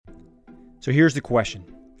So here's the question.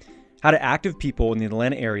 How do active people in the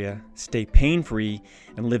Atlanta area stay pain-free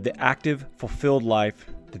and live the active, fulfilled life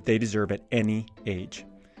that they deserve at any age?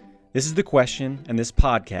 This is the question, and this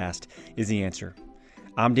podcast is the answer.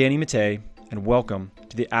 I'm Danny Mattei, and welcome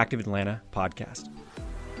to the Active Atlanta podcast.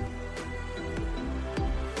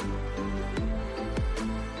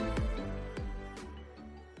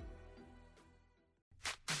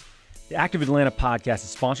 The Active Atlanta podcast is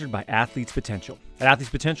sponsored by Athletes Potential. At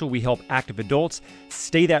Athletes Potential, we help active adults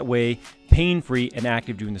stay that way, pain-free and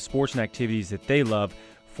active, doing the sports and activities that they love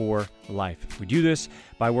for life. We do this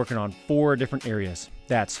by working on 4 different areas.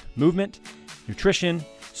 That's movement, nutrition,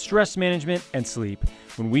 stress management, and sleep.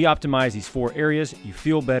 When we optimize these 4 areas, you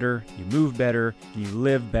feel better, you move better, and you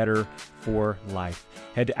live better for life.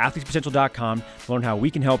 Head to athletespotential.com to learn how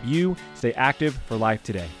we can help you stay active for life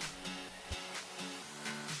today.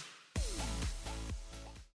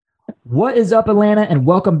 What is up, Atlanta, and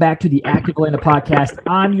welcome back to the Active Atlanta podcast.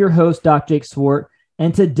 I'm your host, Doc Jake Swart,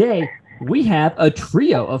 and today we have a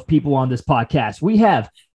trio of people on this podcast. We have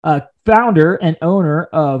founder and owner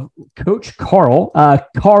of Coach Carl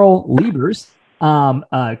Leivers,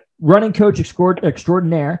 running coach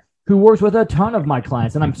extraordinaire, who works with a ton of my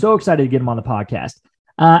clients, and I'm so excited to get him on the podcast.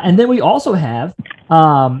 And then we also have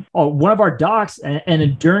one of our docs, an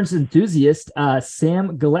endurance enthusiast,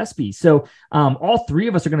 Sam Gillespie. So all 3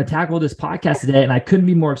 of us are going to tackle this podcast today, and I couldn't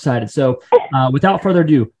be more excited. So without further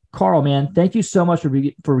ado, Carl, man, thank you so much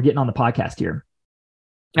for getting on the podcast here.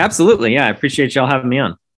 Absolutely. Yeah, I appreciate y'all having me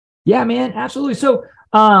on. Yeah, man, absolutely. So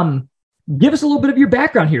give us a little bit of your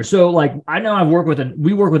background here. So like, I know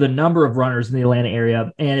we work with a number of runners in the Atlanta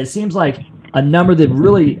area, and it seems like a number of the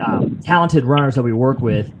really talented runners that we work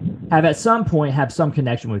with have at some point have some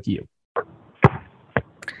connection with you.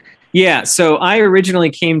 Yeah. So I originally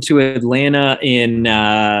came to Atlanta in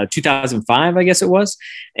 2005, I guess it was,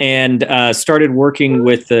 and started working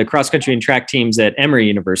with the cross country and track teams at Emory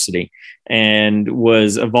University, and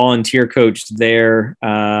was a volunteer coach there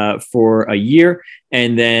for a year,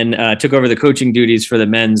 and then took over the coaching duties for the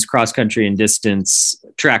men's cross country and distance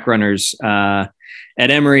track runners at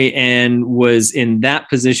Emory, and was in that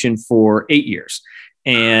position for 8 years.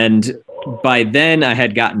 And by then I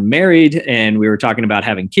had gotten married, and we were talking about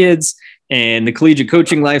having kids, and the collegiate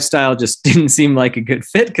coaching lifestyle just didn't seem like a good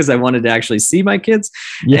fit because I wanted to actually see my kids.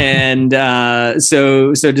 Yeah. And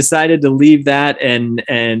so decided to leave that and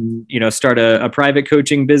start a private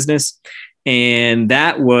coaching business. And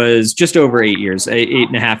that was just over 8 years,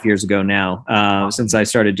 8.5 years ago now, since I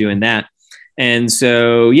started doing that. And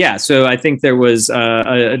so I think there was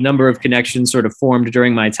a number of connections sort of formed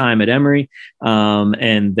during my time at Emory,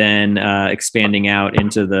 and then expanding out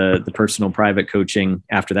into the personal private coaching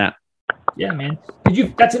after that. Yeah, man.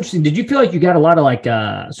 That's interesting. Did you feel like you got a lot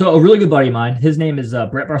of so a really good buddy of mine, his name is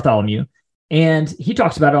Brett Bartholomew, and he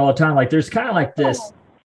talks about it all the time. Like there's kind of like this,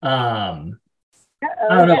 I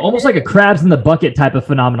don't know, almost like a crabs in the bucket type of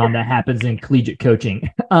phenomenon that happens in collegiate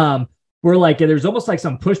coaching. Where like there's almost like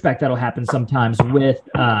some pushback that'll happen sometimes with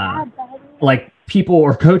like people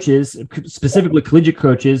or coaches, specifically collegiate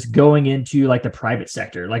coaches, going into like the private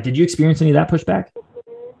sector. Like, did you experience any of that pushback?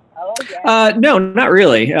 No, not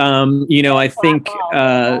really. I think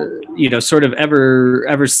sort of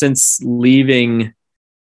ever since leaving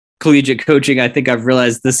collegiate coaching, I think I've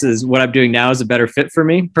realized this is what I'm doing now is a better fit for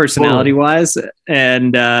me personality wise.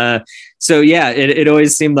 And it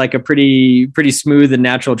always seemed like a pretty smooth and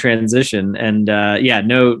natural transition. And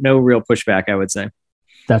no real pushback, I would say.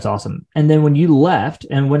 That's awesome. And then when you left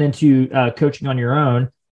and went into coaching on your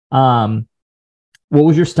own, what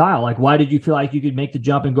was your style? Like, why did you feel like you could make the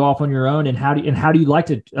jump and go off on your own? And how do you like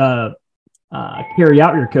to carry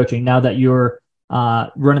out your coaching now that you're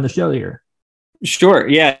running the show here? Sure.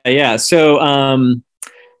 Yeah. So when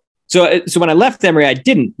I left Emory, I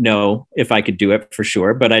didn't know if I could do it for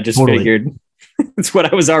sure, but I just figured it's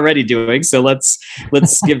what I was already doing. So let's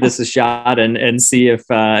give this a shot and see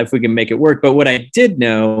if we can make it work. But what I did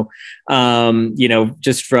know,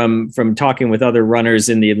 just from talking with other runners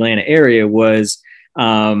in the Atlanta area was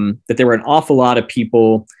that there were an awful lot of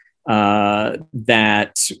people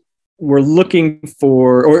that were looking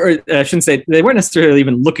for, or I shouldn't say, they weren't necessarily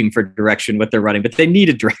even looking for direction with their running, but they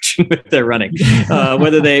needed direction with their running,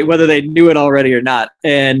 whether they knew it already or not.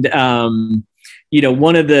 And,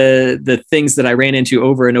 one of the things that I ran into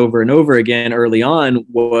over and over and over again early on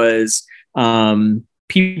was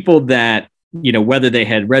people that, whether they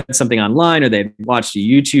had read something online or they had watched a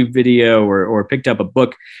YouTube video or picked up a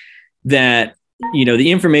book, that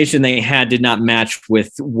the information they had did not match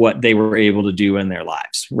with what they were able to do in their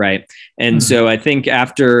lives. Right. And so I think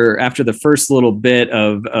after the first little bit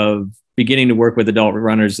of beginning to work with adult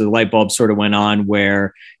runners, the light bulb sort of went on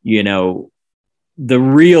where, the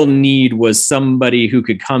real need was somebody who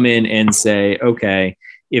could come in and say, okay,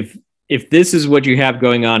 if this is what you have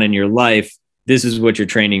going on in your life, this is what your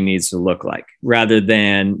training needs to look like, rather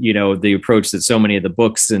than, the approach that so many of the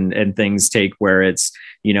books and things take where it's,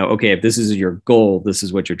 okay, if this is your goal, this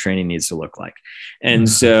is what your training needs to look like. And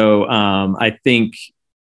so I think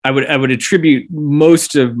I would attribute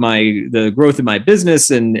most of the growth of my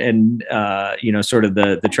business and sort of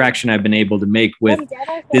the traction I've been able to make with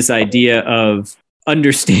this idea of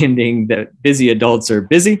understanding that busy adults are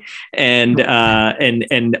busy and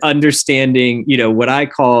understanding, what I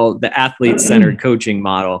call the athlete-centered coaching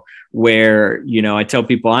model, where, I tell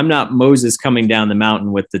people I'm not Moses coming down the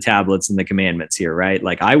mountain with the tablets and the commandments here, right?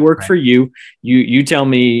 Like I work for you. You tell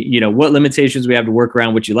me, what limitations we have to work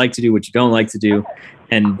around, what you like to do, what you don't like to do.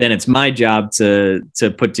 And then it's my job to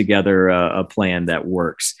put together a plan that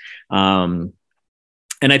works.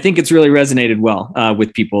 And I think it's really resonated well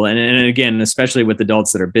with people. And again, especially with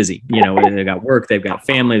adults that are busy, they've got work, they've got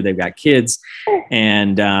family, they've got kids.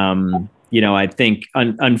 And, I think,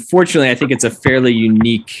 unfortunately, I think it's a fairly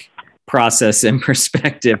unique process and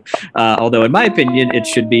perspective. Although in my opinion, it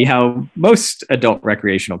should be how most adult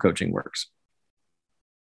recreational coaching works.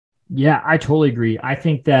 Yeah, I totally agree. I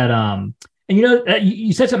think that, and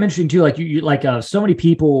you said something interesting too. Like you so many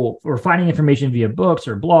people are finding information via books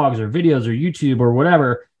or blogs or videos or YouTube or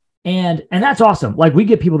whatever, and that's awesome. Like we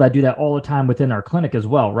get people that do that all the time within our clinic as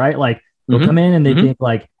well, right? Like they'll come in and they think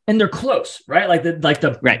like, and they're close, right? Like like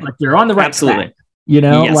they're on the right track,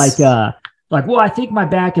 yes. Like well, I think my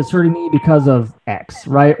back is hurting me because of X,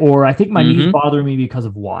 right? Or I think my knees bothering me because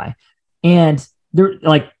of Y, and they're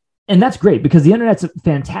like, and that's great because the internet's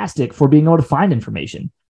fantastic for being able to find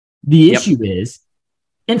information. The issue is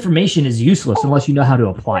information is useless unless you know how to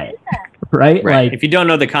apply it, right? Like if you don't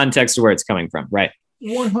know the context of where it's coming from, right?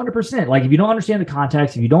 100%. Like if you don't understand the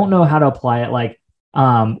context, if you don't know how to apply it, like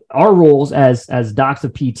our roles as docs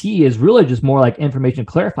of PT is really just more like information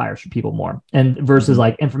clarifiers for people more, and versus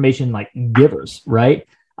like information like givers, right?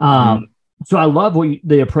 So I love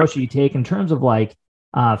the approach that you take in terms of like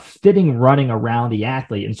fitting running around the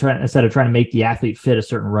athlete instead of trying to make the athlete fit a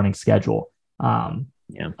certain running schedule. And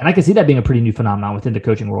I can see that being a pretty new phenomenon within the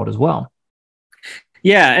coaching world as well.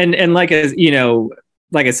 Yeah. And like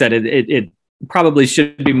I said, it probably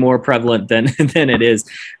should be more prevalent than it is.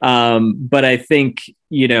 But I think,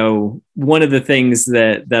 one of the things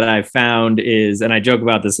that I found is, and I joke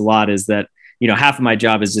about this a lot, is that, half of my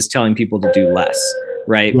job is just telling people to do less.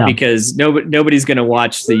 Right. Yeah. Because nobody's going to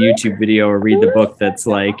watch the YouTube video or read the book that's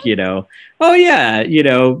like, oh yeah,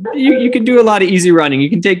 you can do a lot of easy running. You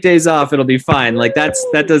can take days off. It'll be fine. Like that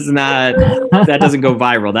doesn't go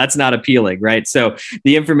viral. That's not appealing. Right. So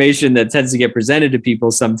the information that tends to get presented to people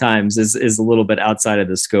sometimes is a little bit outside of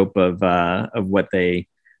the scope of what they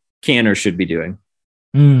can or should be doing.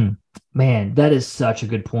 Man, that is such a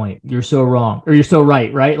good point. You're so wrong, or you're so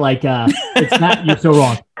right, right? Like, it's not, you're so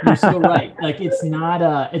wrong. You're so right. Like, it's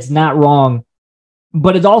not wrong,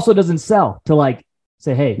 but it also doesn't sell to like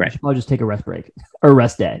say, hey, you should probably just take a rest break or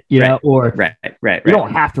rest day, or you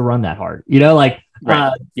don't have to run that hard,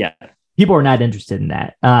 people are not interested in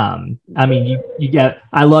that. I mean,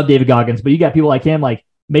 I love David Goggins, but you got people like him, like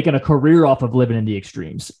making a career off of living in the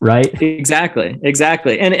extremes, right? Exactly.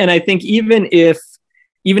 And I think even if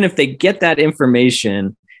they get that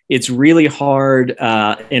information, it's really hard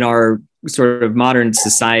in our sort of modern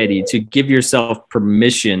society to give yourself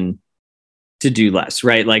permission to do less,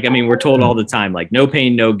 right? Like, I mean, we're told all the time, like no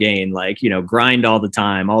pain, no gain, like, grind all the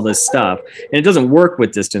time, all this stuff. And it doesn't work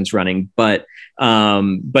with distance running, but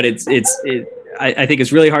I think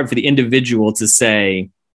it's really hard for the individual to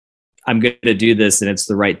say, I'm going to do this and it's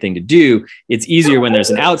the right thing to do. It's easier when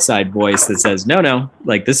there's an outside voice that says, no,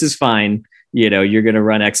 like this is fine. You're going to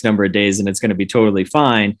run X number of days and it's going to be totally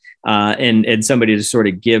fine. And somebody to sort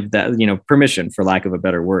of give that, permission, for lack of a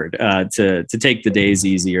better word, to take the days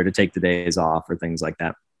easy or to take the days off or things like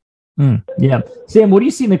that. Yeah. Sam, what do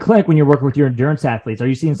you see in the clinic when you're working with your endurance athletes? Are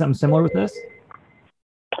you seeing something similar with this?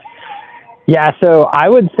 Yeah. So I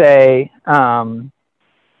would say that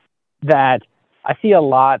I see a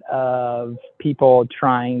lot of people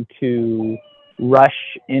trying to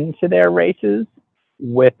rush into their races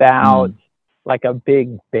without like a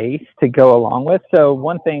big base to go along with. So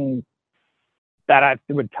one thing that I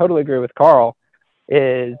would totally agree with Carl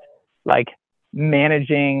is like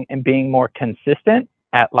managing and being more consistent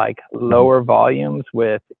at like lower volumes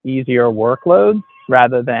with easier workloads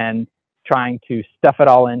rather than trying to stuff it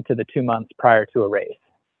all into the 2 months prior to a race.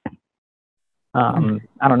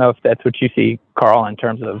 I don't know if that's what you see, Carl, in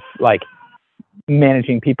terms of like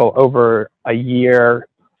managing people over a year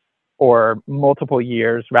or multiple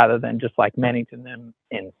years rather than just like managing them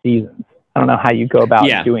in seasons. I don't know how you go about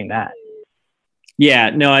doing that. Yeah,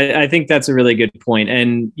 no, I think that's a really good point.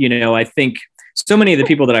 And, I think so many of the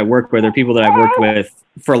people that I work with are people that I've worked with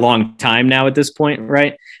for a long time now at this point,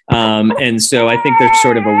 right? And so I think they're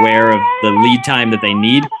sort of aware of the lead time that they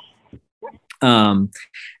need. And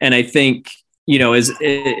I think,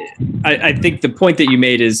 I think the point that you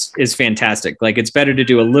made is fantastic. Like, it's better to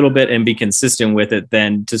do a little bit and be consistent with it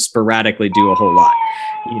than to sporadically do a whole lot.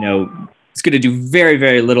 It's going to do very,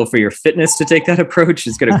 very little for your fitness to take that approach.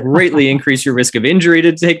 It's going to greatly increase your risk of injury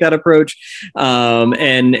to take that approach.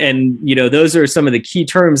 And those are some of the key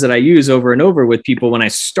terms that I use over and over with people when I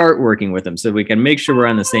start working with them, so we can make sure we're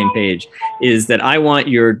on the same page, is that I want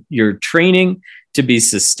your training to be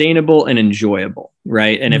sustainable and enjoyable,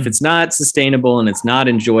 right? And if it's not sustainable and it's not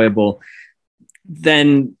enjoyable,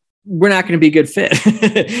 then we're not going to be a good fit.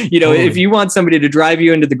 If you want somebody to drive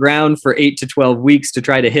you into the ground for 8 to 12 weeks to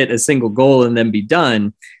try to hit a single goal and then be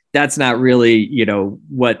done, that's not really,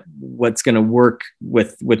 what's going to work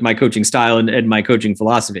with my coaching style and my coaching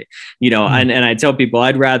philosophy, and I tell people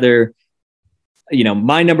I'd rather,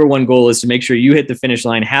 my number one goal is to make sure you hit the finish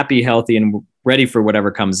line happy, healthy, and ready for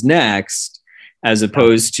whatever comes next, as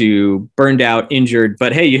opposed to burned out, injured,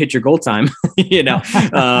 but hey, you hit your goal time,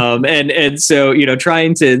 and so,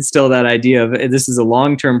 trying to instill that idea of this is a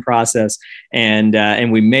long-term process,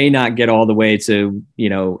 and we may not get all the way to,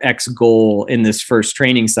 X goal in this first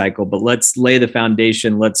training cycle, but let's lay the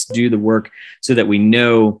foundation. Let's do the work so that we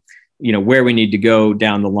know, where we need to go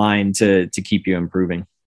down the line to keep you improving.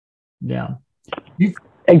 Yeah,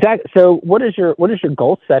 exactly. So what is your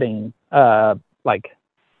goal setting,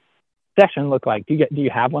 session look like? Do you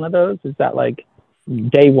have one of those? Is that like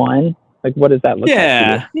day one? Like, what does that look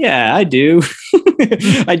like? Yeah, I do.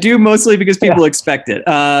 I do, mostly because people expect it.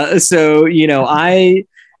 So,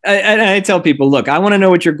 I tell people, look, I want to know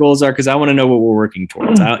what your goals are, because I want to know what we're working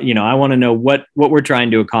towards. I want to know what we're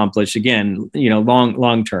trying to accomplish. Again,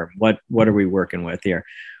 long term, what are we working with here?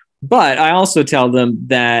 But I also tell them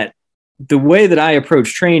that the way that I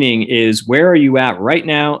approach training is, where are you at right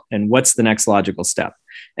now, and what's the next logical step?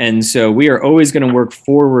 And so we are always going to work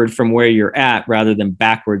forward from where you're at rather than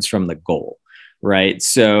backwards from the goal, right?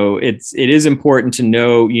 So it is important to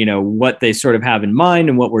know, what they sort of have in mind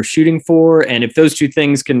and what we're shooting for. And if those two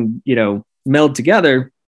things can, meld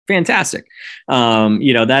together, fantastic.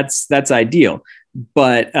 That's ideal.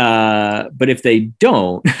 But if they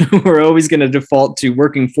don't, we're always going to default to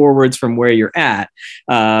working forwards from where you're at.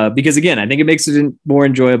 Because again, I think it makes it more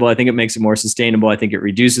enjoyable. I think it makes it more sustainable. I think it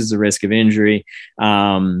reduces the risk of injury.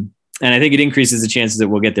 And I think it increases the chances that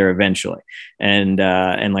we'll get there eventually. And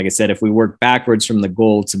like I said, if we work backwards from the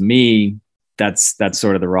goal, to me, that's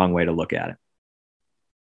sort of the wrong way to look at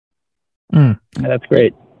it. That's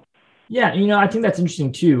great. Yeah, I think that's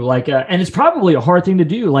interesting too. Like, and it's probably a hard thing to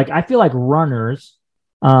do. Like, I feel like runners,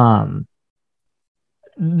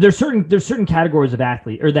 there's certain categories of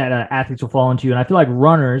athlete, or that athletes will fall into, and I feel like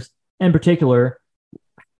runners in particular,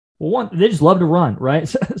 they just love to run, right?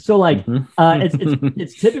 So like,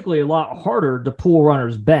 it's typically a lot harder to pull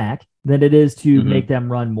runners back than it is to make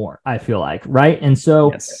them run more, I feel like, right? And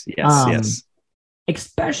so, yes.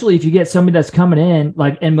 Especially if you get somebody that's coming in,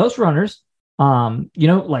 like, and most runners,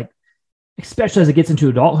 especially as it gets into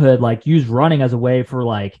adulthood, like, use running as a way for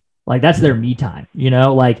like that's their me time,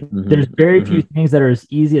 there's very few things that are as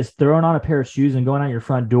easy as throwing on a pair of shoes and going out your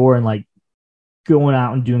front door and like going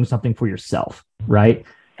out and doing something for yourself, right?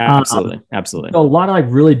 Absolutely. So a lot of like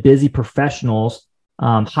really busy professionals,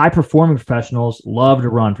 high performing professionals love to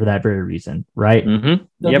run for that very reason, right?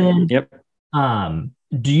 Yep.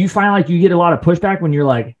 Do you find like you get a lot of pushback when you're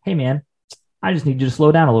like, hey man, I just need you to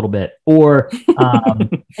slow down a little bit, or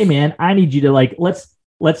hey man, I need you to like, let's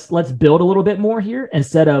build a little bit more here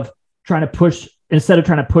instead of trying to push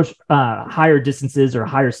higher distances or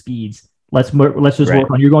higher speeds. Let's just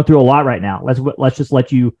work on, you're going through a lot right now. Let's just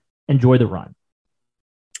let you enjoy the run.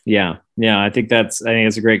 Yeah. I think that's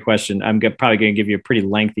a great question. I'm probably going to give you a pretty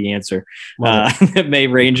lengthy answer that may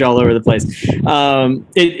range all over the place.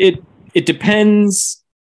 It depends.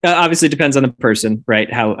 Obviously, it depends on the person,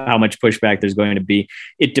 right? How much pushback there's going to be.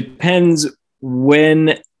 It depends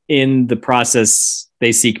when in the process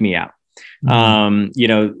they seek me out.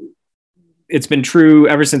 It's been true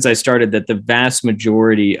ever since I started that the vast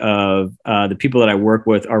majority of the people that I work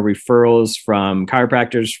with are referrals from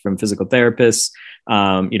chiropractors, from physical therapists,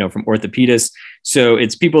 from orthopedists. So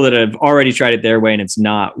it's people that have already tried it their way and it's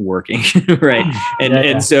not working, right?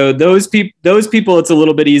 And so those people, it's a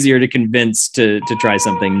little bit easier to convince to try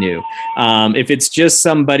something new. If it's just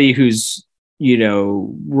somebody who's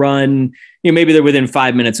run, maybe they're within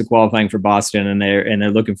 5 minutes of qualifying for Boston and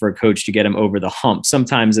they're looking for a coach to get them over the hump.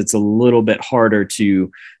 Sometimes it's a little bit harder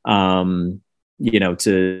to kind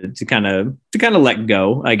of let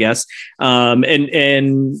go, I guess.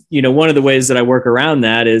 And one of the ways that I work around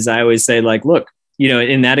that is I always say, like, look,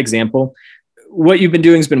 in that example, what you've been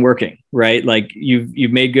doing has been working, right? Like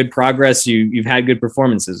you've made good progress. You've had good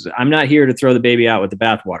performances. I'm not here to throw the baby out with the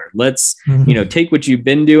bathwater. Let's, take what you've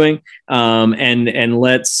been doing, and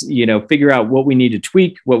let's, figure out what we need to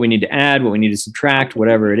tweak, what we need to add, what we need to subtract,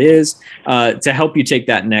 whatever it is, to help you take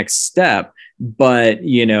that next step. But,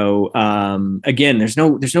 again, there's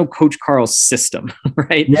no Coach Carl system,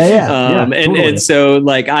 right? Totally. And so,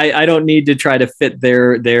 like, I don't need to try to fit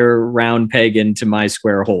their round peg into my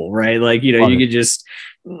square hole, right? Like, you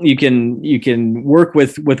can work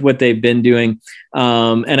with what they've been doing.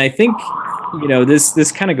 And I think,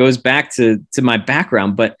 this kind of goes back to my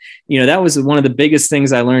background, but, that was one of the biggest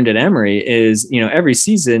things I learned at Emory is, every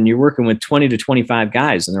season you're working with 20 to 25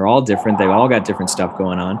 guys and they're all different. They've all got different stuff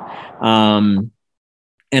going on.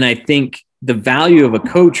 And I think the value of a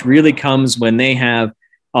coach really comes when they have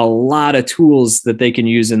a lot of tools that they can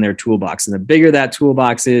use in their toolbox. And the bigger that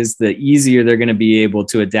toolbox is, the easier they're going to be able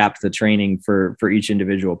to adapt the training for each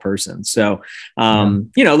individual person. So,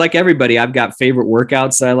 like everybody, I've got favorite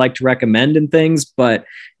workouts that I like to recommend and things, but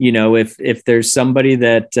if there's somebody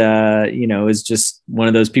that, is just one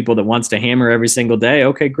of those people that wants to hammer every single day,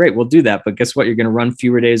 okay, great, we'll do that. But guess what? You're going to run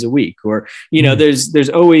fewer days a week, or, there's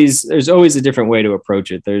always a different way to approach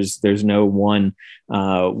it. There's no one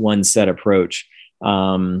set approach.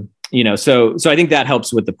 So I think that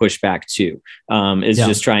helps with the pushback too,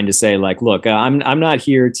 just trying to say, like, look, I'm not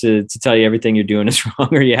here to tell you everything you're doing is wrong,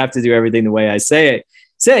 or you have to do everything the way I say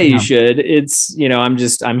you should. It's,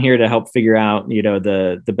 I'm here to help figure out,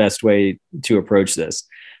 the best way to approach this.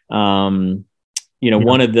 One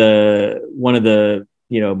of the,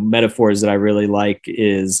 metaphors that I really like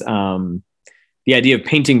is, the idea of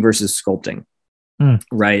painting versus sculpting.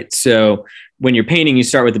 Right. So when you're painting, you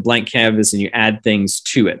start with a blank canvas and you add things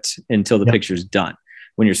to it until the picture's done.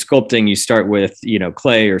 When you're sculpting, you start with,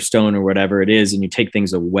 clay or stone or whatever it is, and you take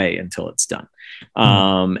things away until it's done.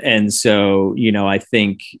 And so, I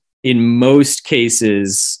think in most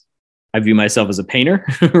cases, I view myself as a painter,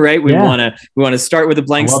 right? We want to start with a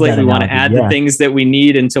blank slate. We want to add the things that we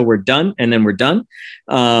need until we're done, and then we're done.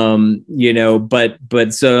 But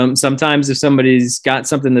sometimes if somebody's got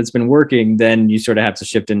something that's been working, then you sort of have to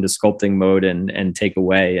shift into sculpting mode and take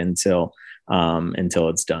away until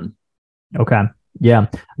it's done. Okay. Yeah.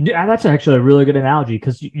 That's actually a really good analogy,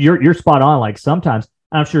 because you're spot on. Like, sometimes,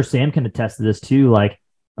 I'm sure Sam can attest to this too. Like,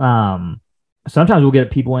 sometimes we'll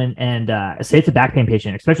get people in and say it's a back pain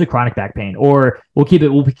patient, especially chronic back pain, or we'll keep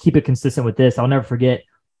it consistent with this. I'll never forget.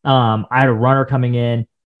 I had a runner coming in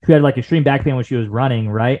who had like extreme back pain when she was running,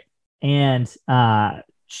 right? And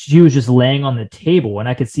she was just laying on the table, and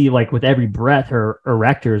I could see, like, with every breath, her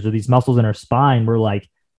erectors, or these muscles in her spine, were like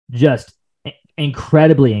just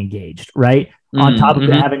incredibly engaged, right? On top of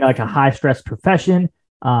having like a high stress profession.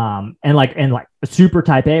 And like super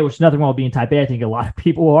type A, which is nothing wrong with being type A. I think a lot of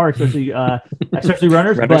people are, especially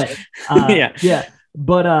runners. But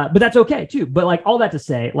but that's okay too. But like, all that to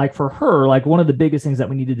say, like, for her, like, one of the biggest things that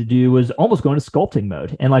we needed to do was almost go into sculpting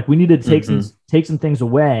mode, and like, we needed to take some things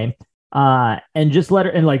away, and just let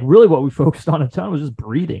her. And like, really, what we focused on a ton was just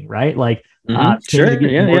breathing, right? Like, work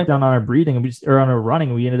down on our breathing, and or on our running,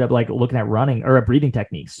 and we ended up like looking at running or breathing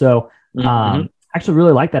techniques. So actually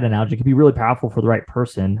really like that analogy. It can be really powerful for the right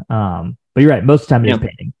person. But you're right. Most of the time it is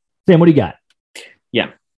painting. Sam, what do you got?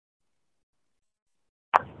 Yeah.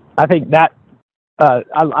 I think that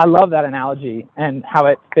I love that analogy and how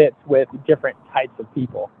it fits with different types of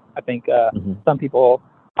people. I think some people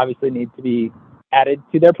obviously need to be added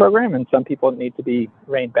to their program, and some people need to be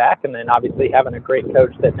reined back. And then obviously having a great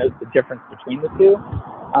coach that knows the difference between the two,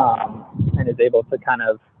 and is able to kind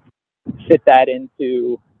of fit that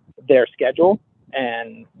into their schedule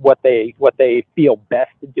and what they feel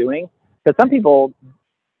best doing. Because some people,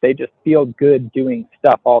 they just feel good doing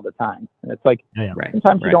stuff all the time, and it's like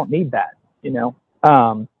sometimes you don't need that.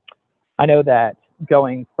 I know that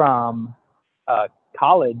going from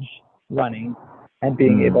college running and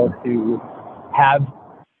being able to have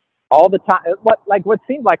all the time, what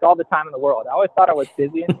seemed like all the time in the world. I always thought I was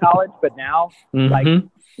busy in college, but now, like,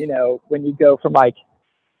 when you go from, like,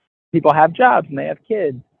 people have jobs and they have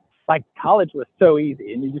kids, like, college was so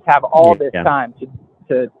easy, and you just have all this time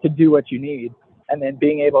to do what you need. And then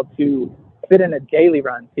being able to fit in a daily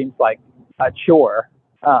run seems like a chore.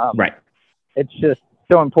 It's just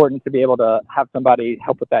so important to be able to have somebody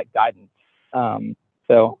help with that guidance. So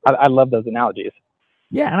So I love those analogies.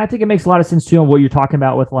 Yeah, and I think it makes a lot of sense too on what you're talking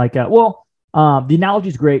about with like, the analogy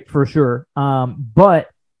is great for sure, but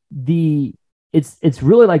it's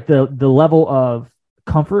really like the level of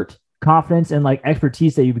comfort, confidence, and like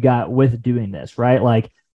expertise that you've got with doing this, right?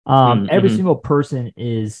 Like, every single person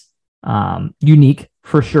is unique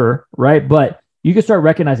for sure, right? But you can start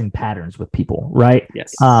recognizing patterns with people, right?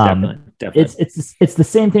 Yes, definitely. It's the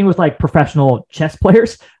same thing with like professional chess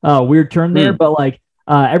players. Weird term there, but like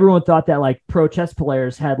everyone thought that like pro chess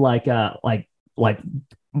players had like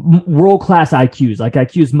world class IQs, like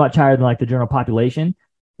IQs much higher than like the general population.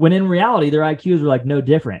 When in reality, their IQs were like no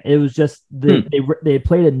different. It was just they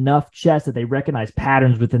played enough chess that they recognized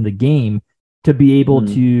patterns within the game to be able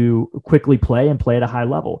to quickly play and play at a high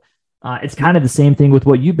level. It's kind of the same thing with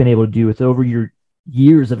what you've been able to do with over your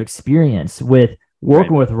years of experience with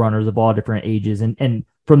working with runners of all different ages, and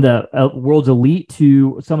from the world's elite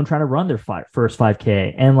to someone trying to run their first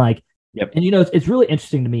 5K. And like, and it's really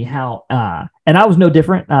interesting to me how, and I was no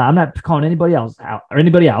different. I'm not calling anybody else out or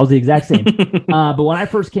anybody else the exact same. But when I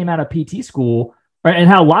first came out of PT school, right, and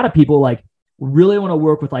how a lot of people like really want to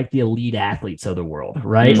work with like the elite athletes of the world,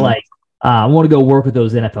 right? Like, I want to go work with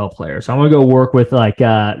those NFL players. I want to go work with like,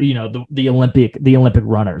 the Olympic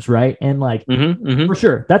runners, right? And like, for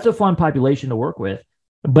sure, that's a fun population to work with.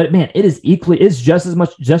 But man, it's just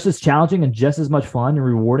as challenging and just as much fun and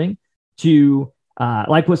rewarding to,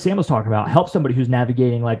 like what Sam was talking about, help somebody who's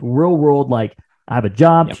navigating like real world, like I have a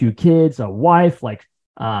job, 2 kids, a wife, like,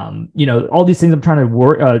 all these things I'm trying to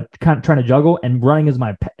work, trying to juggle, and running is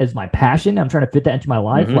my passion. I'm trying to fit that into my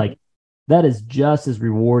life. Like, that is just as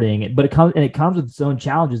rewarding, but it comes with its own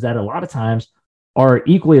challenges that a lot of times are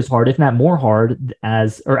equally as hard, if not more hard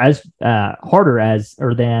than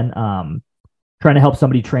trying to help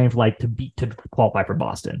somebody train for like to qualify for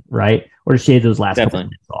Boston, right? Or to shave those last couple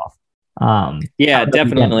minutes off.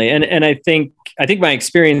 Definitely. And I think my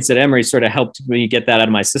experience at Emory sort of helped me get that out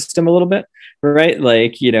of my system a little bit, right?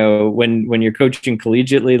 Like, when you're coaching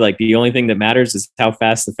collegiately, like the only thing that matters is how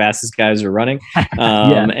fast the fastest guys are running.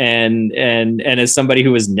 And as somebody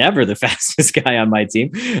who was never the fastest guy on my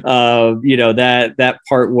team, that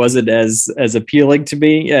part wasn't as appealing to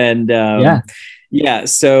me. And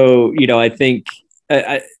so, I think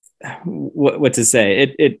what to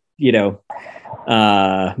say, it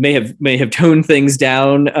may have toned things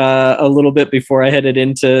down a little bit before I headed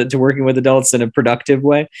into working with adults in a productive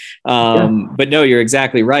way. But no, you're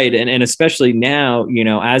exactly right. And especially now,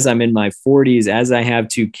 as I'm in my 40s, as I have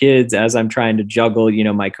 2 kids, as I'm trying to juggle,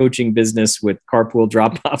 my coaching business with carpool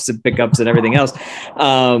drop-offs and pickups and everything else,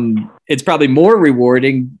 it's probably more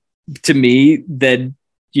rewarding to me than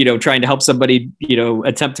trying to help somebody,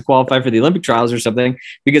 attempt to qualify for the Olympic trials or something,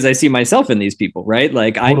 because I see myself in these people, right?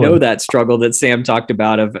 Like, I know that struggle that Sam talked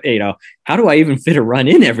about of, how do I even fit a run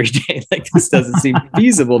in every day? Like, this doesn't seem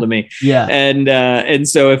feasible to me. And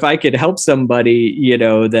so if I could help somebody,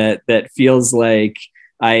 that feels like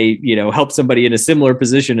I, help somebody in a similar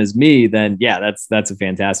position as me, then that's a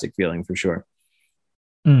fantastic feeling for sure.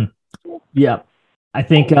 Yeah. I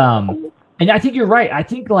think, and I think you're right. I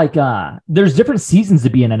think like there's different seasons to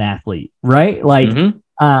being an athlete, right? Like,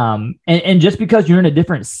 and just because you're in a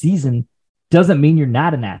different season doesn't mean you're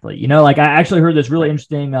not an athlete. Like I actually heard this really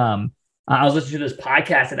interesting. I was listening to this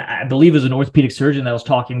podcast, and I believe it was an orthopedic surgeon that was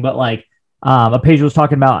talking, but like a patient was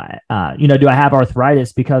talking about, do I have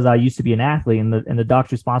arthritis because I used to be an athlete? And the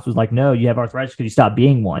doctor's response was like, no, you have arthritis because you stopped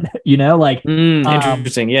being one.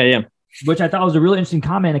 Interesting. Yeah. Which I thought was a really interesting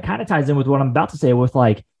comment. It kind of ties in with what I'm about to say with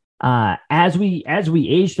like, as we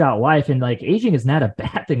age throughout life, and like aging is not a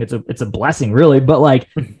bad thing. It's a blessing really, but like,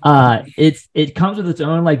 it comes with its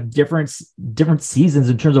own like different seasons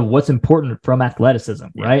in terms of what's important from athleticism,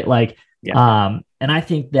 right? Like, and I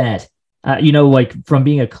think that, like from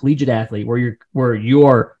being a collegiate athlete where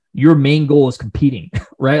your main goal is competing,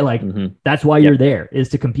 right? Like that's why you're there, is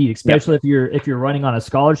to compete, especially if you're running on a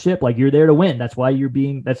scholarship, like you're there to win. That's why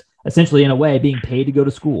that's essentially in a way being paid to go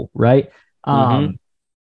to school. Right.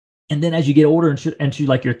 And then as you get older into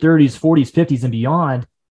like your 30s, 40s, 50s and beyond,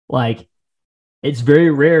 like it's very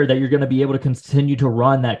rare that you're going to be able to continue to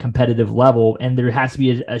run that competitive level. And there has to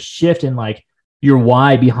be a shift in like your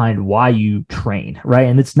why behind why you train. Right.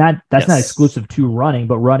 And that's not exclusive to running,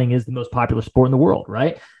 but running is the most popular sport in the world.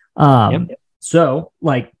 Right. So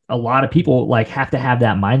like a lot of people like have to have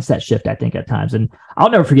that mindset shift, I think, at times. And I'll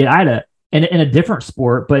never forget, I had in a different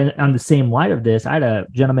sport, but on the same light of this, I had a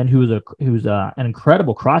gentleman who was an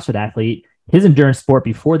incredible CrossFit athlete. His endurance sport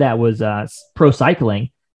before that was pro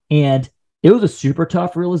cycling, and it was a super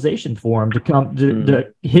tough realization for him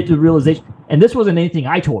to hit the realization. And this wasn't anything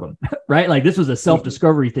I told him, right? Like this was a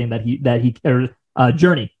self-discovery thing that he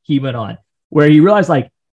journey he went on, where he realized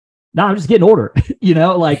like, no, I'm just getting older.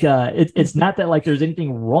 It's not that like there's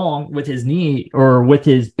anything wrong with his knee or with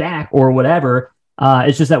his back or whatever.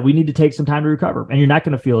 It's just that we need to take some time to recover, and you're not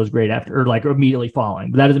going to feel as great after or like immediately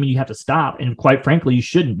following. But that doesn't mean you have to stop. And quite frankly, you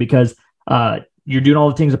shouldn't, because you're doing all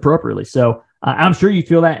the things appropriately. So I'm sure you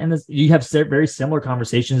feel that, and you have very similar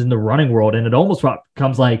conversations in the running world, and it almost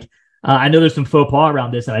becomes like, I know there's some faux pas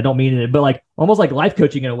around this, and I don't mean it, but like almost like life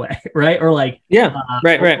coaching in a way, right? Or like,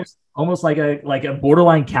 right. Almost like a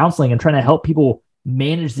borderline counseling, and trying to help people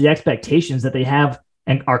manage the expectations that they have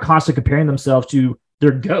and are constantly comparing themselves to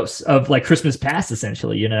their ghosts of like Christmas past,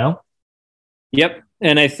 essentially, you know? Yep.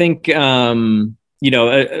 And I think, I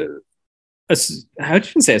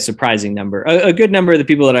shouldn't say a surprising number. A good number of the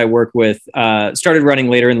people that I work with started running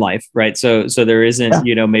later in life, right? So there isn't,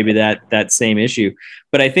 maybe that same issue.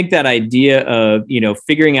 But I think that idea of,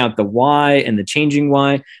 figuring out the why and the changing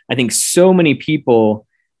why, I think so many people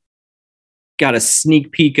got a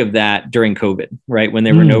sneak peek of that during COVID, right? When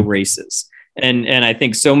there were no races. And I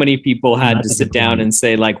think so many people had to sit down and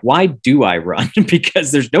say, like, why do I run?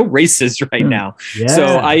 Because there's no races right now. Yeah. So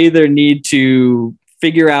I either need to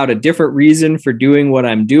figure out a different reason for doing what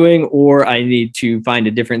I'm doing, or I need to find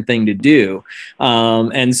a different thing to do.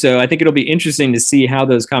 And so I think it'll be interesting to see how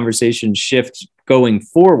those conversations shift going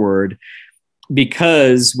forward,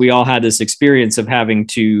 because we all had this experience of having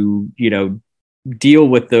to, deal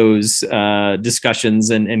with those discussions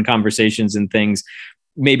and conversations and things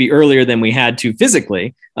maybe earlier than we had to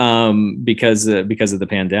physically, because of the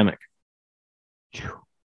pandemic.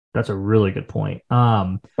 That's a really good point.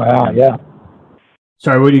 Wow. Yeah.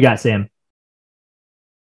 Sorry, what do you got, Sam?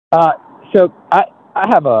 So I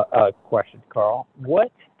have a question, Carl.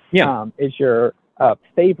 What is your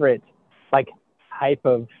favorite like type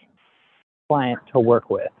of client to work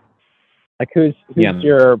with? Like who's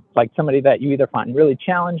your, like somebody that you either find really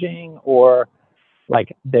challenging, or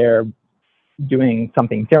like they're doing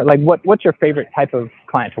something different? Like what's your favorite type of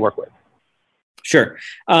client to work with? Sure.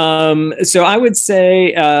 So I would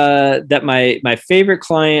say that my favorite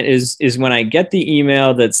client is when I get the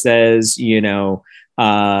email that says,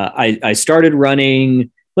 I started running,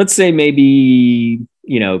 let's say maybe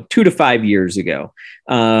 2 to 5 years ago.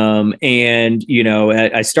 And,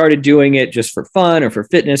 I started doing it just for fun or for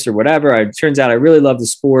fitness or whatever. It turns out I really love the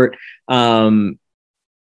sport. And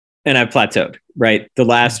I've plateaued, right? The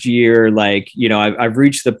last year, I've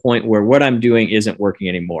reached the point where what I'm doing isn't working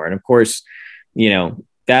anymore. And of course,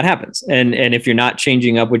 that happens. And if you're not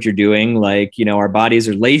changing up what you're doing, our bodies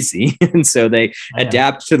are lazy. And so they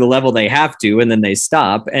adapt to the level they have to, and then they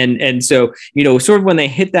stop. And so, sort of when they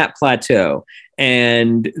hit that plateau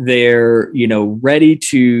and they're, ready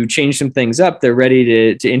to change some things up, they're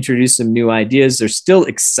ready to introduce some new ideas. They're still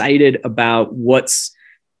excited about what's,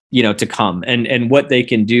 to come and what they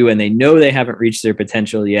can do. And they know they haven't reached their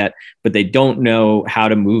potential yet, but they don't know how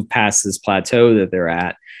to move past this plateau that they're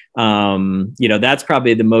at. That's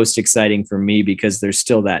probably the most exciting for me, because there's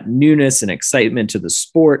still that newness and excitement to the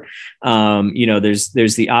sport.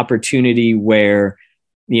 There's the opportunity where,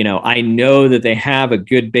 I know that they have a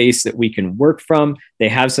good base that we can work from. They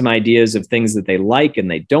have some ideas of things that they like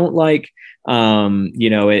and they don't like.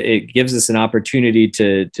 It gives us an opportunity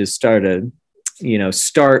to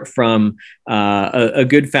start from a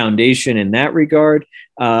good foundation in that regard.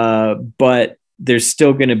 But there's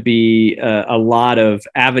still going to be a lot of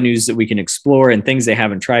avenues that we can explore, and things they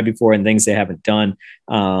haven't tried before and things they haven't done,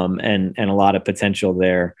 and a lot of potential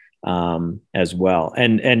there as well.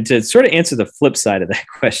 And to sort of answer the flip side of that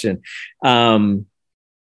question,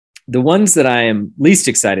 the ones that I am least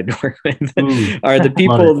excited to work with are the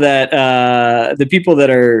people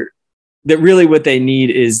that really what they need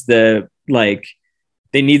is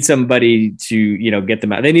they need somebody to, get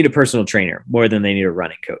them out. They need a personal trainer more than they need a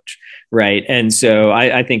running coach. Right. And so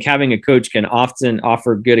I think having a coach can often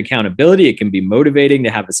offer good accountability. It can be motivating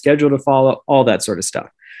to have a schedule to follow, all that sort of stuff.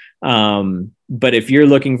 But if you're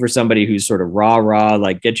looking for somebody who's sort of rah,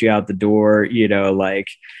 like get you out the door,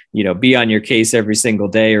 be on your case every single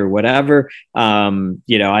day or whatever.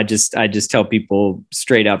 I just tell people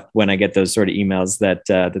straight up when I get those sort of emails that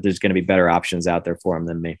there's going to be better options out there for them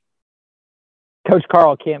than me. Coach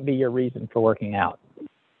Carl can't be your reason for working out.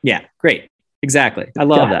 Yeah, great. Exactly. I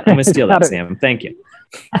love that. I'm going to steal that, Sam. Thank you.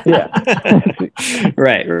 Yeah.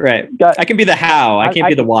 Right. I can be the how. I can't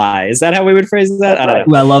be the why. Is that how we would phrase that? I don't know.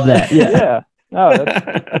 Well, I love that. Yeah. Yeah. No,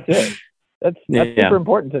 that's it. That's super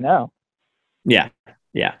important to know. Yeah.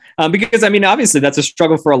 Because obviously that's a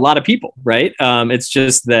struggle for a lot of people, right? It's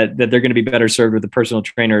just that they're going to be better served with a personal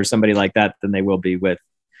trainer or somebody like that than they will be with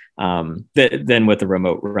than with a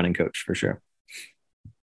remote running coach, for sure.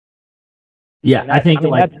 Yeah, I think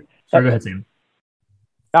like. Sorry, go ahead, Sam.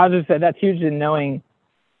 I was just saying that's huge in knowing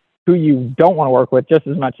who you don't want to work with just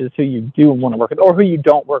as much as who you do want to work with, or who you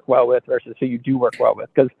don't work well with versus who you do work well with.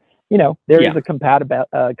 Because, there is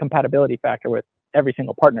a compatibility factor with every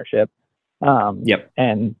single partnership.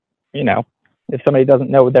 And, if somebody doesn't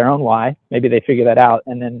know their own why, maybe they figure that out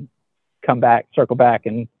and then circle back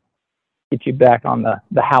and get you back on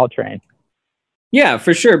the how train. Yeah,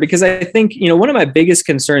 for sure. Because I think, one of my biggest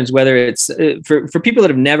concerns, whether it's for people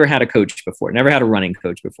that have never had a coach before, never had a running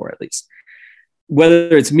coach before, at least,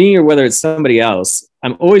 whether it's me or whether it's somebody else,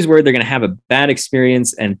 I'm always worried they're going to have a bad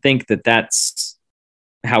experience and think that that's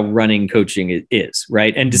how running coaching is,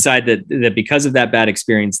 right? And decide that because of that bad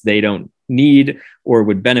experience, they don't need or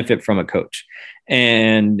would benefit from a coach.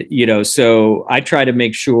 And, so I try to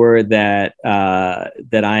make sure that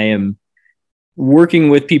that I am working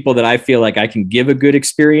with people that I feel like I can give a good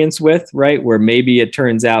experience with, right? Where maybe it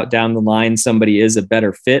turns out down the line somebody is a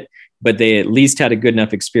better fit, but they at least had a good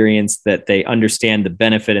enough experience that they understand the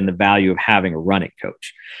benefit and the value of having a running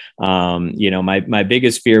coach. My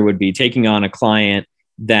biggest fear would be taking on a client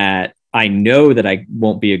that I know that I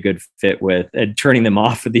won't be a good fit with and turning them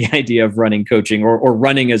off of the idea of running coaching or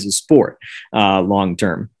running as a sport long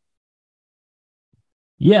term.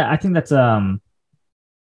 Yeah, I think that's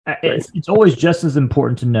it's always just as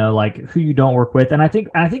important to know like who you don't work with. And I think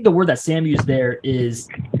the word that Sam used there is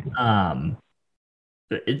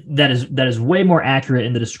that is way more accurate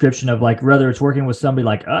in the description of like whether it's working with somebody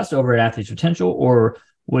like us over at Athletes Potential or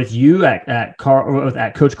with you at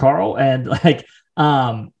Coach Carl, and like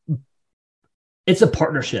it's a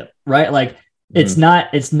partnership, right? Like this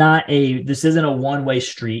isn't a one-way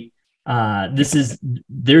street.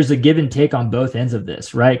 There's a give and take on both ends of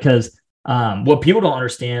this, right? Because what people don't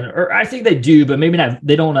understand, or I think they do, but maybe not,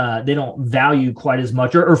 they don't value quite as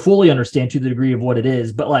much or fully understand to the degree of what it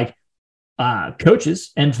is. But like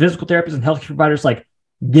coaches and physical therapists and healthcare providers like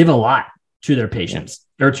give a lot to their patients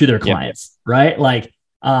or to their clients, right? Like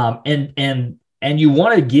and you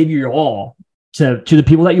want to give your all to the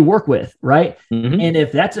people that you work with, right? Mm-hmm. And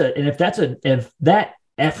if that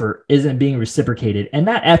effort isn't being reciprocated, and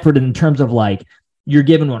that effort in terms of like you're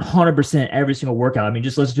given 100% every single workout. I mean,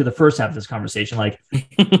 just listen to the first half of this conversation. Like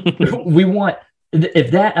we want,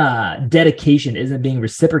 if that dedication isn't being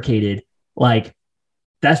reciprocated, like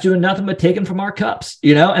that's doing nothing but taking from our cups,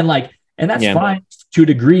 and that's fine to a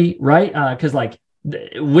degree, right? Because like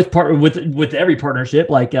with every partnership,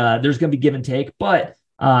 like there's going to be give and take, but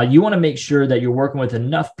you want to make sure that you're working with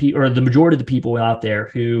enough people, or the majority of the people out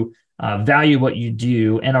there who value what you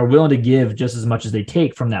do and are willing to give just as much as they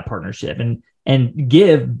take from that partnership. And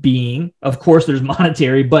give being, of course, there's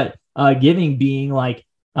monetary, but giving being like,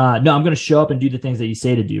 no, I'm going to show up and do the things that you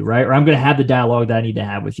say to do, right? Or I'm going to have the dialogue that I need to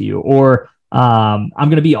have with you, or I'm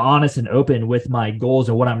going to be honest and open with my goals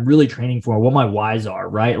and what I'm really training for, what my whys are,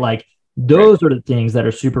 right? Like those are the things that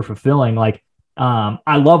are super fulfilling. Like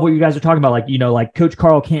I love what you guys are talking about. Like, like Coach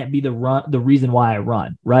Carl can't be the reason why I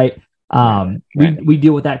run, right? We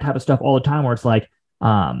deal with that type of stuff all the time where it's like,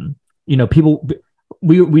 people.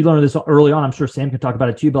 We learned this early on. I'm sure Sam can talk about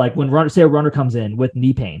it too. But like when say a runner comes in with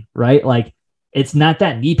knee pain, right? Like it's not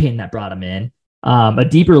that knee pain that brought him in. A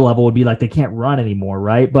deeper level would be like they can't run anymore,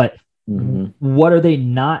 right? But what are they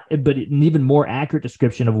not? But an even more accurate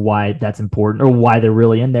description of why that's important or why they're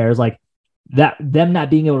really in there is like that them not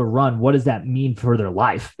being able to run. What does that mean for their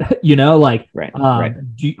life? Are you not able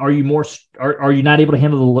to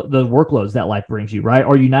handle the workloads that life brings you, right?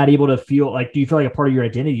 Are you not able to feel like? Do you feel like a part of your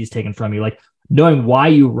identity is taken from you? Like knowing why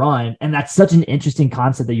you run. And that's such an interesting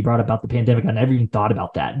concept that you brought about the pandemic. I never even thought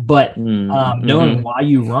about that, but knowing why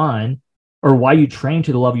you run or why you train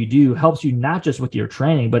to the level you do helps you not just with your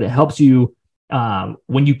training, but it helps you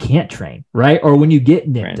when you can't train, right? Or when you get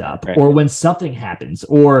nicked up or when something happens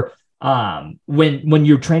or when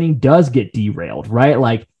your training does get derailed, right?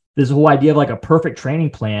 Like this whole idea of like a perfect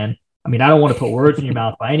training plan. I mean, I don't want to put words in your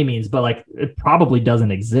mouth by any means, but like it probably doesn't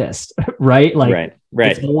exist, right? Like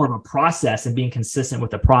it's more of a process and being consistent with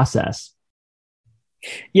the process.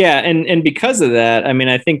 Yeah. And because of that, I mean,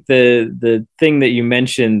 I think the thing that you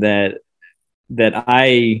mentioned that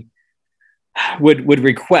I would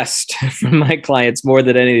request from my clients more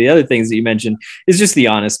than any of the other things that you mentioned is just the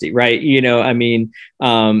honesty, right?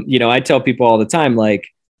 I tell people all the time, like,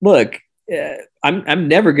 look, I'm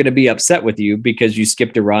never going to be upset with you because you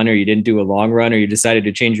skipped a run or you didn't do a long run or you decided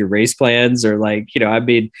to change your race plans or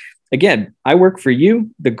again, I work for you.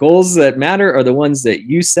 The goals that matter are the ones that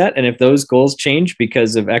you set. And if those goals change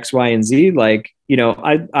because of X, Y, and Z, like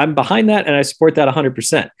I'm behind that and I support that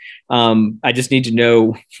 100%. I just need to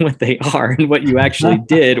know what they are and what you actually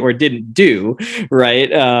did or didn't do.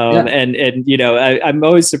 Right. I'm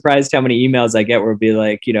always surprised how many emails I get where it'll be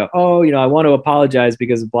like, I want to apologize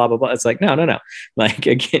because of blah, blah, blah. It's like, no. Like,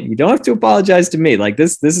 again, you don't have to apologize to me. Like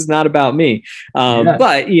this is not about me.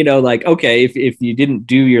 But okay, if you didn't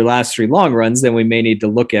do your last 3 long runs, then we may need to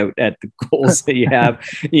look at the goals that you have,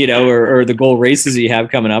 or the goal races that you have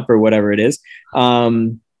coming up or whatever it is.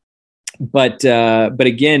 But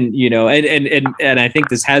again, and I think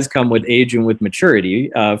this has come with age and with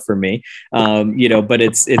maturity for me, but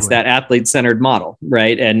it's that athlete centered model,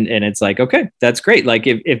 right? And it's like, okay, that's great. Like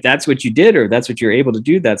if that's what you did or that's what you're able to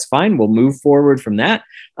do, that's fine. We'll move forward from that,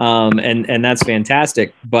 and that's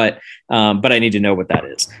fantastic. But I need to know what that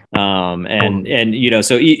is,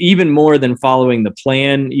 so even more than following the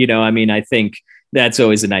plan, I think that's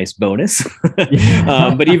always a nice bonus.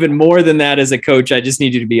 But even more than that, as a coach, I just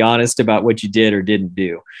need you to be honest about what you did or didn't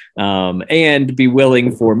do, and be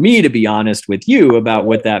willing for me to be honest with you about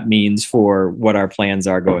what that means for what our plans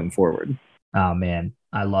are going forward. Oh man,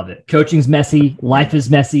 I love it. Coaching's messy. Life is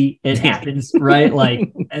messy. It happens, right?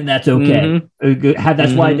 Like, and that's okay.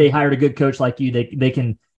 That's why they hired a good coach like you. They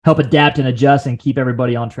can help adapt and adjust and keep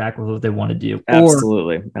everybody on track with what they want to do.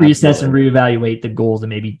 Absolutely. Or reassess and reevaluate the goals and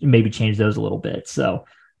maybe change those a little bit. So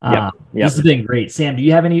this has been great. Sam, do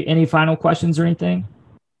you have any final questions or anything?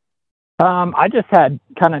 I just had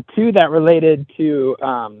kind of 2 that related to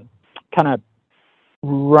kind of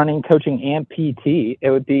running, coaching, and PT. It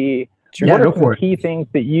would be, what are some key things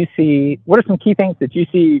that you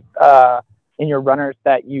see in your runners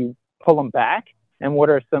that you pull them back? And what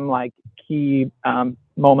are some like key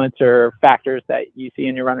moments or factors that you see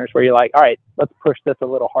in your runners where you're like, all right, let's push this a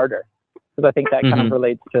little harder? Because I think that kind of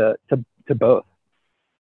relates to both.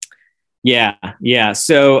 Yeah.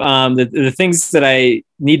 So the things that I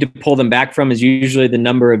need to pull them back from is usually the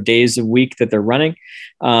number of days a week that they're running,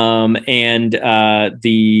 and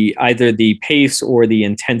either the pace or the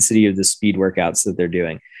intensity of the speed workouts that they're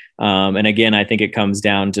doing. And again, I think it comes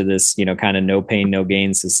down to this, kind of no pain, no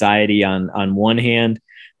gain society on one hand.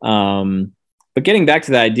 But getting back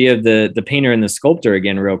to the idea of the painter and the sculptor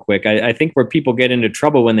again, real quick, I think where people get into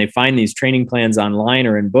trouble when they find these training plans online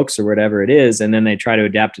or in books or whatever it is, and then they try to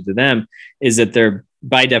adapt it to them, is that they're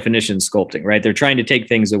by definition sculpting, right? They're trying to take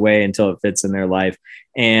things away until it fits in their life.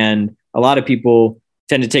 And a lot of people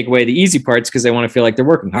tend to take away the easy parts because they want to feel like they're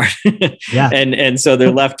working hard. And so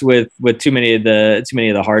they're left with too many of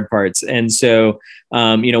the hard parts. And so,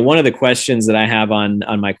 one of the questions that I have on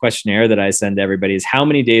my questionnaire that I send to everybody is, how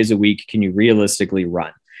many days a week can you realistically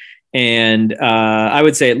run? And I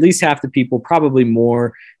would say at least half the people, probably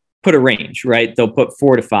more, put a range, right? They'll put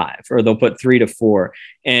 4 to 5, or they'll put 3 to 4.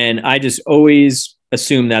 And I just always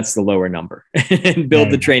assume that's the lower number and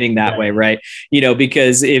build the training that way. Right.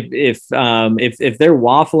 Because if they're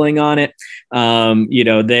waffling on it,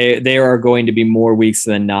 there are going to be more weeks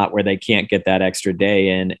than not where they can't get that extra day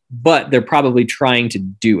in, but they're probably trying to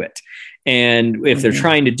do it. And if they're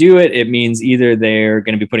trying to do it, it means either they're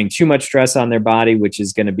going to be putting too much stress on their body, which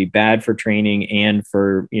is going to be bad for training and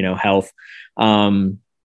for, health.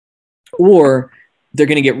 Or they're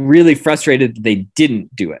going to get really frustrated that they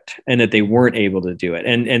didn't do it and that they weren't able to do it.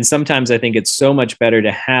 And sometimes I think it's so much better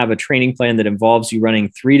to have a training plan that involves you running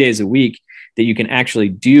 3 days a week that you can actually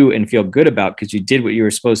do and feel good about because you did what you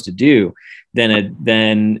were supposed to do, than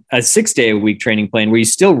a 6-day-a-week training plan where you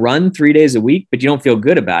still run 3 days a week, but you don't feel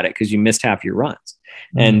good about it because you missed half your runs.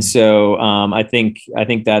 And so I think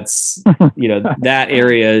that's, that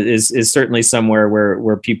area is certainly somewhere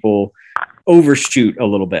where people overshoot a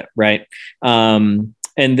little bit. Right. And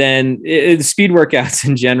then speed workouts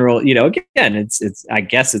in general, again, it's, I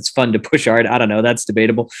guess it's fun to push hard. I don't know. That's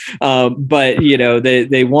debatable. But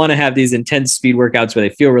they want to have these intense speed workouts where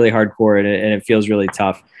they feel really hardcore and it feels really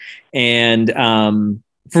tough. And,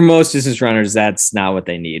 for most distance runners, that's not what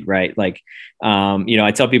they need. Right. Like,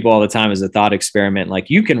 I tell people all the time as a thought experiment, like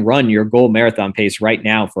you can run your goal marathon pace right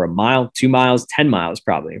now for 1 mile, 2 miles, 10 miles,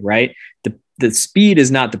 probably. Right. The speed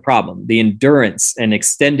is not the problem. The endurance and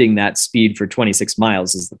extending that speed for 26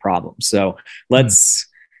 miles is the problem. So let's,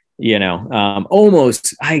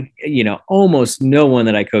 almost no one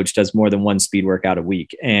that I coach does more than 1 speed workout a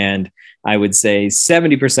week. And I would say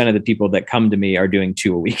 70% of the people that come to me are doing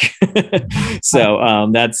 2 a week.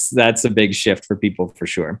 So that's a big shift for people for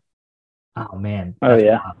sure. Oh man. Oh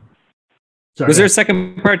yeah. Sorry, was there a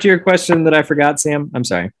second part to your question that I forgot, Sam? I'm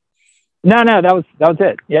sorry. No, that was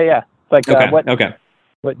it. Yeah. Like okay.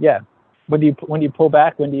 But yeah, when do you pull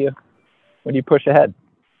back? When do you push ahead?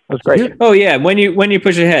 That was great. Oh yeah, when you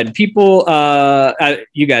push ahead, people,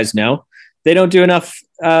 you guys know, they don't do enough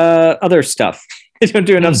other stuff. They don't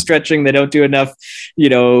do enough stretching. They don't do enough,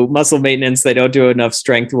 muscle maintenance. They don't do enough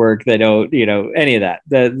strength work. They don't, any of that.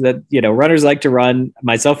 Runners like to run,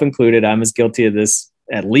 myself included. I'm as guilty of this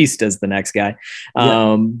at least as the next guy.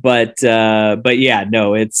 But yeah,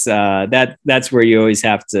 no, it's that's where you always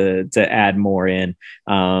have to add more in.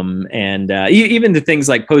 Even the things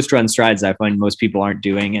like post-run strides, I find most people aren't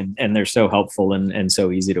doing, and they're so helpful and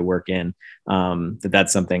so easy to work in,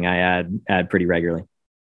 that's something I add pretty regularly.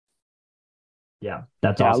 Yeah,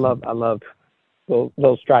 that's awesome. I love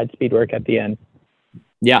those stride speed work at the end.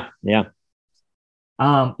 Yeah.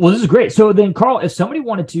 Well, this is great. So then, Carl, if somebody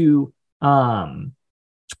wanted to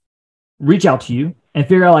reach out to you and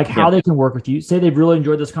figure out like how they can work with you, say they've really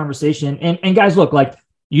enjoyed this conversation, and guys, look, like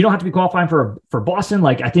you don't have to be qualifying for Boston.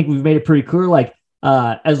 Like I think we've made it pretty clear. Like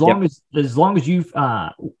as long as you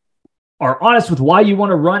are honest with why you want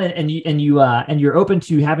to run and you're open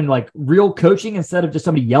to having like real coaching instead of just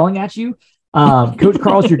somebody yelling at you. Coach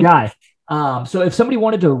Carl's your guy. So if somebody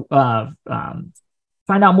wanted to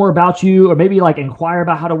find out more about you or maybe like inquire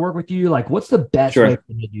about how to work with you, like what's the best way for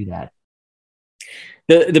them to do that?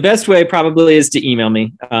 The best way probably is to email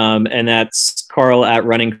me. And that's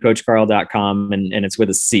carl@runningcoachcarl.com and it's with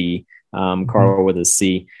a C, Carl with a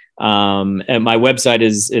C. And my website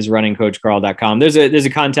is runningcoachcarl.com. There's a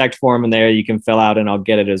contact form in there you can fill out and I'll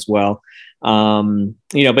get it as well.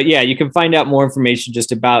 But yeah, you can find out more information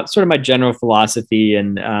just about sort of my general philosophy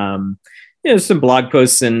and, some blog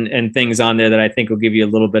posts and things on there that I think will give you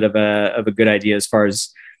a little bit of a good idea as far as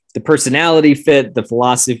the personality fit, the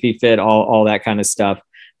philosophy fit, all that kind of stuff.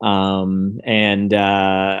 My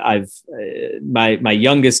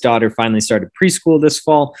youngest daughter finally started preschool this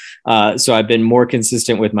fall. So I've been more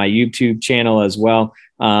consistent with my YouTube channel as well.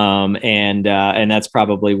 And that's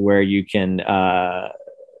probably where you can,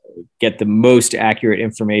 get the most accurate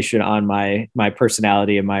information on my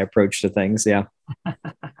personality and my approach to things. Yeah.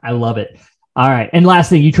 I love it. All right. And last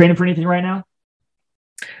thing, you training for anything right now?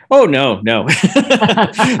 Oh, no. No, I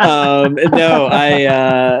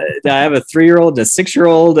have a 3-year-old, a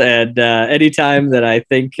 6-year-old, and anytime that I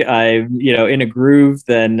think I'm, in a groove,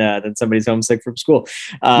 then somebody's homesick from school.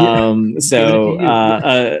 A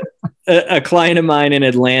client of mine in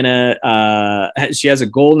Atlanta, she has a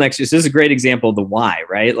goal next year. So this is a great example of the why,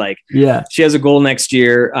 right? Like, she has a goal next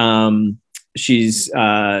year. She's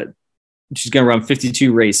going to run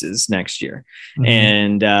 52 races next year. Mm-hmm.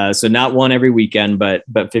 And so not one every weekend, but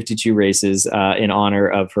 52 races in honor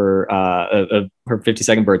of her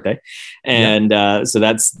 52nd birthday. And so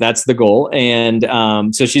that's the goal.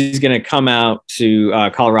 And so she's going to come out to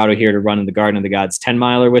Colorado here to run in the Garden of the Gods 10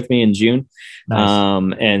 miler with me in June.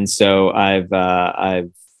 Nice. And so I've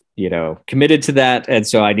committed to that. And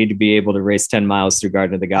so I need to be able to race 10 miles through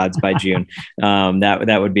Garden of the Gods by June.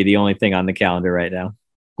 That would be the only thing on the calendar right now.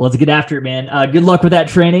 Let's get after it, man. Good luck with that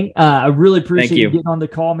training. I really appreciate you getting on the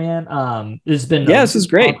call, man. This has been this is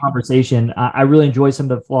great conversation. I really enjoy some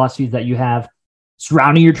of the philosophies that you have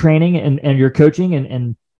surrounding your training and your coaching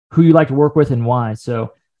and who you like to work with and why.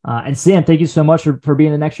 So, and Sam, thank you so much for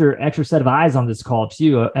being an extra set of eyes on this call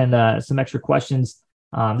too, and some extra questions.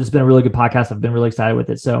 This has been a really good podcast. I've been really excited with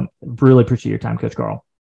it. So really appreciate your time, Coach Carl.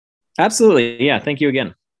 Absolutely. Yeah. Thank you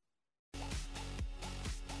again.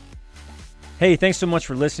 Hey, thanks so much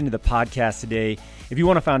for listening to the podcast today. If you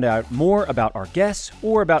want to find out more about our guests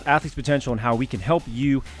or about Athletes Potential and how we can help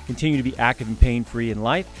you continue to be active and pain-free in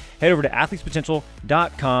life, head over to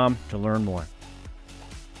athletespotential.com to learn more.